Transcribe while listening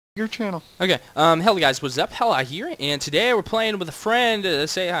Your channel. Okay, hello guys, what's up? Hella here, and today we're playing with a friend.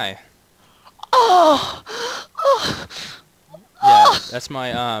 Say hi. Oh, Yeah, that's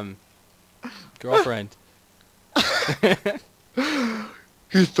my, girlfriend.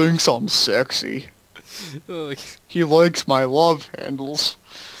 he thinks I'm sexy. Oh, He likes my love handles.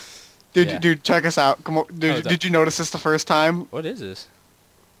 Yeah. Dude, check us out. Come on, dude. Did you notice this the first time? What is this?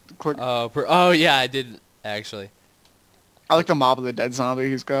 Click. Oh yeah, I did, actually. I like the Mob of the Dead zombie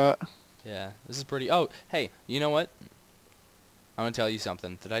he's got. Yeah, this is pretty... Oh, hey, you know what? I'm gonna tell you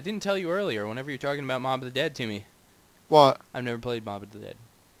something that I didn't tell you earlier whenever you're talking about Mob of the Dead to me. What? I've never played Mob of the Dead.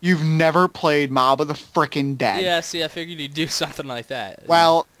 You've never played Mob of the frickin' Dead. Yeah, see, I figured you'd do something like that.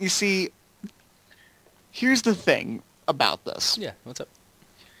 Well, you see, here's the thing about this. Yeah, what's up?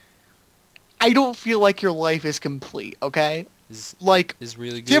 I don't feel like your life is complete, okay? Like, Is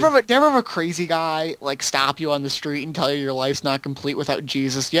really good. do you ever have a crazy guy, like, stop you on the street and tell you your life's not complete without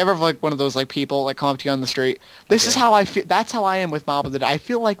Jesus? Do you ever have, like, one of those, like, people, like, come up to you on the street? This is how I feel. That's how I am with Mob of the Dead. I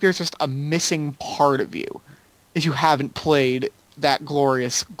feel like there's just a missing part of you if you haven't played that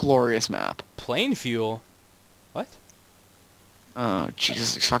glorious, glorious map. Plane fuel? What? Oh,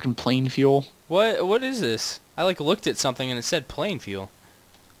 Jesus, it's fucking plane fuel. What is this? I, like, looked at something and it said plane fuel.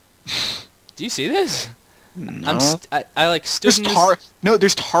 Do you see this? No. I like stood in this... No,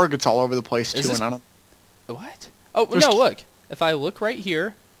 there's targets all over the place, too, this... and I don't... What? Oh, no, look. If I look right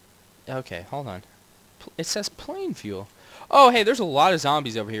here... Okay, hold on. It says plane fuel. Oh, hey, there's a lot of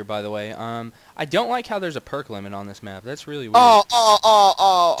zombies over here, by the way. I don't like how there's a perk limit on this map. That's really weird.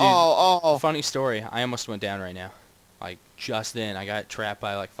 Oh. Funny story. I almost went down right now. Like, just then. I got trapped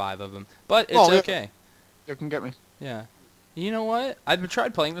by, like, 5 of them. But it's okay. You can get me. Yeah. You know what? I've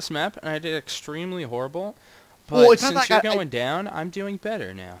tried playing this map, and I did extremely horrible. But well, since you're going down, I'm doing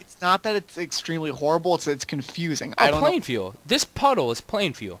better now. It's not that it's extremely horrible, it's confusing. Oh, plane fuel. This puddle is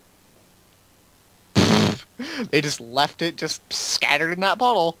plane fuel. They just left it just scattered in that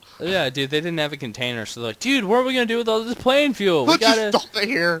puddle. Yeah, dude, they didn't have a container, so they're like, dude, what are we going to do with all this plane fuel? Let's just dump it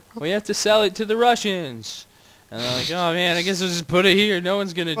here. We have to sell it to the Russians. And they're like, oh, man, I guess we'll just put it here. No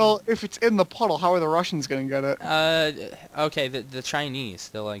one's going to... Well, if it's in the puddle, how are the Russians going to get it? Okay, the Chinese.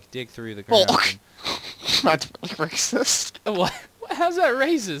 They'll, like, dig through the ground. Well, that's really racist. What? How's that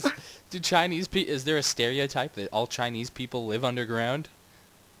racist? Do Chinese people... Is there a stereotype that all Chinese people live underground?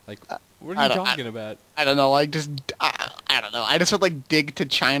 Like, what are you talking about? I don't know, like, just... I don't know. I just would, like, dig to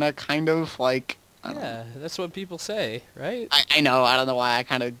China, kind of, like... Yeah, that's what people say, right? I know. I don't know why I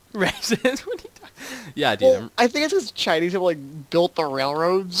kind of... Racist? What are you talking... Yeah, dude. Well, I think it's because Chinese have, like, built the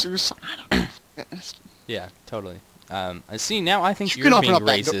railroads or something. I don't know. Yeah, totally. I see, now I think you you're can being open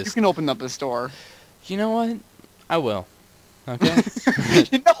up racist. You can open up this door. You know what? I will. Okay?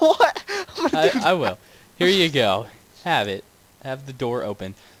 You know what? I will. Here you go. Have it. Have the door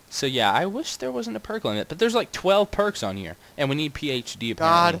open. So yeah, I wish there wasn't a perk limit, but there's like 12 perks on here, and we need PhD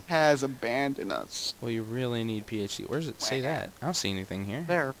apparently. God has abandoned us. Well, you really need PhD. Where does it say that? I don't see anything here.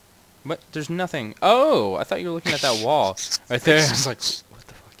 There. What? There's nothing. Oh, I thought you were looking at that wall right there. I was like, what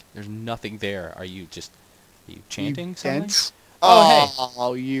the fuck? There's nothing there. Are you chanting something? Dense? Oh, hey.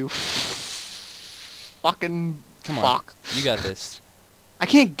 Oh, you fucking Come on. fuck. You got this. I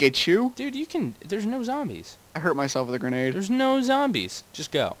can't get you. Dude, you can... There's no zombies. I hurt myself with a grenade. There's no zombies.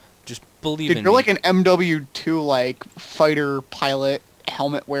 Just go. Just believe in me. You're like an MW2, like, fighter pilot,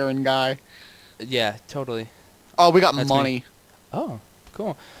 helmet-wearing guy. Yeah, totally. Oh, we got That's money. Me. Oh,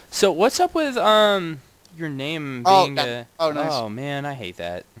 cool. So, what's up with, your name being nice. Oh, man, I hate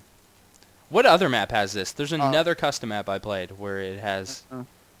that. What other map has this? There's another custom map I played where it has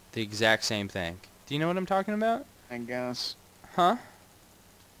the exact same thing. Do you know what I'm talking about? I guess. Huh?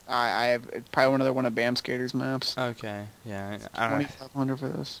 I have it's probably one of Bam Skater's maps. Okay, yeah. 2,500 for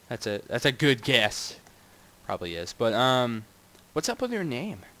this. That's a good guess. Probably is. But, what's up with your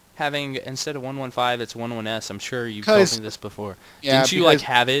name? Having, instead of 115, it's 11S. I'm sure you've told me this before. Yeah, didn't you, like,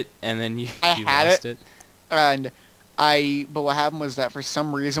 have it, and then you lost it? And but what happened was that for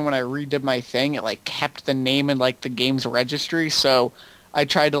some reason when I redid my thing, it, like, kept the name in, like, the game's registry, so I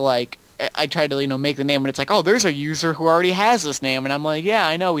tried to, you know, make the name, and it's like, oh, there's a user who already has this name, and I'm like, yeah,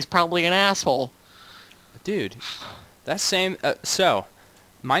 I know, he's probably an asshole. Dude, that same, so,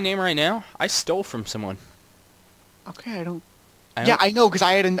 my name right now, I stole from someone. Okay, I don't... Yeah, I know, because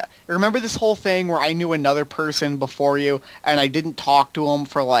remember this whole thing where I knew another person before you, and I didn't talk to him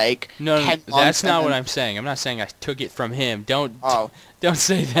for, like, 10 months? That's not what I'm saying. I'm not saying I took it from him. Don't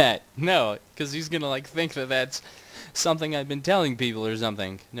say that. No, because he's going to, like, think that that's something I've been telling people or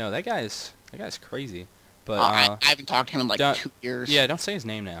something. No, that guy's crazy. But I haven't talked to him in, like, 2 years. Yeah, don't say his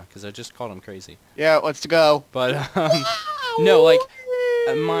name now, because I just called him crazy. Yeah, let's go. But, no, like,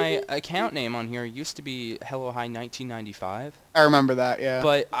 My account name on here used to be Hello Hi 1995. I remember that, yeah.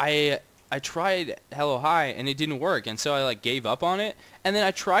 But I tried Hello Hi and it didn't work, and so I like gave up on it. And then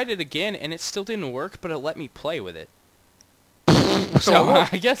I tried it again and it still didn't work, but it let me play with it. So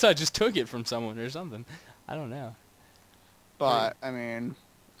I guess I just took it from someone or something. I don't know. But I mean,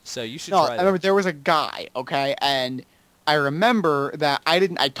 so you should no, try I that. remember there was a guy, okay, and I remember that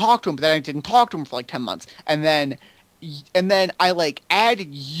I talked to him, but then I didn't talk to him for like 10 months. And then I like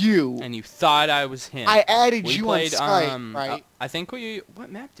added you. And you thought I was him. I added we you played, on Skype, right? I think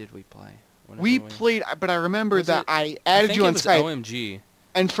what map did we play? We played, but I remember that I added added you on Skype. OMG.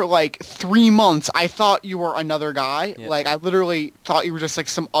 And for like 3 months, I thought you were another guy. Yep. Like I literally thought you were just like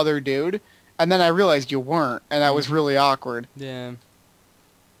some other dude. And then I realized you weren't, and that was really awkward. Yeah.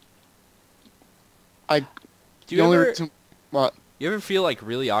 Do what? You ever feel like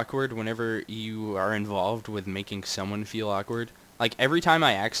really awkward whenever you are involved with making someone feel awkward? Like every time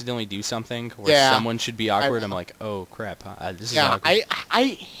I accidentally do something where someone should be awkward, I'm like, oh crap, this is awkward. I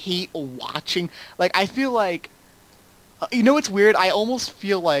hate watching. Like I feel like, you know what's weird? I almost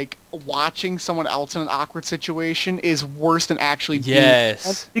feel like watching someone else in an awkward situation is worse than actually being.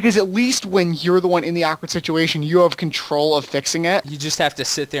 Yes. Because at least when you're the one in the awkward situation, you have control of fixing it. You just have to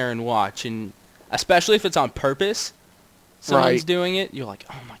sit there and watch, and especially if it's on purpose. Someone's doing it, you're like,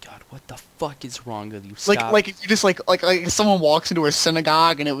 oh my god, what the fuck is wrong with you? Stop. Like if you just like if someone walks into a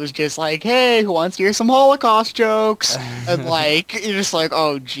synagogue and it was just like, hey, who wants to hear some Holocaust jokes? And like you're just like,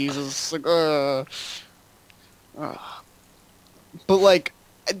 oh Jesus, like But like,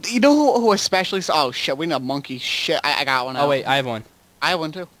 you know who especially? Oh shit, we need a monkey. Shit, I got one. Oh wait, I have one. I have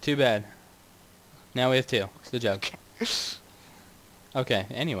one too. Too bad. Now we have two. Good job. Okay.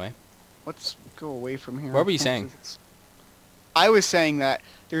 Anyway, let's go away from here. What were you saying? I was saying that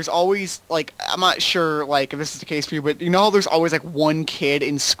there's always, like, I'm not sure, like, if this is the case for you, but you know how there's always, like, one kid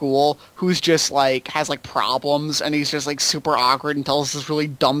in school who's just, like, has, like, problems, and he's just, like, super awkward and tells this really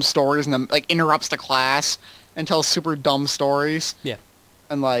dumb stories and then, like, interrupts the class and tells super dumb stories? Yeah.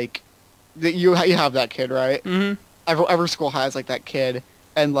 And, like, you have that kid, right? Mm-hmm. Every school has, like, that kid.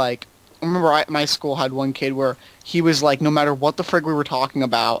 And, like, I remember my school had one kid where he was, like, no matter what the frig we were talking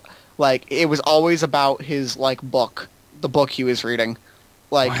about, like, it was always about his, like, book. The book he was reading,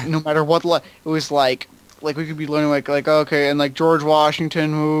 like no matter what, it was like we could be learning like okay, and like George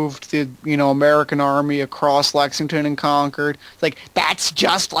Washington moved the American army across Lexington and conquered. It's like that's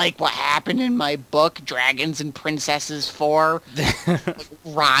just like what happened in my book, Dragons and Princesses 4, like,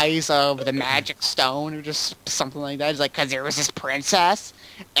 Rise of the Magic Stone, or just something like that. It's like because there was this princess,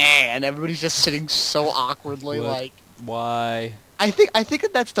 and everybody's just sitting so awkwardly, like why. I think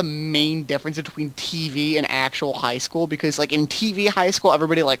that that's the main difference between TV and actual high school, because like in TV high school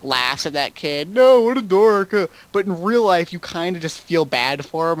everybody like laughs at that kid, no, what a dork, but in real life you kind of just feel bad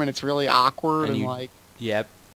for him and it's really awkward and like yep.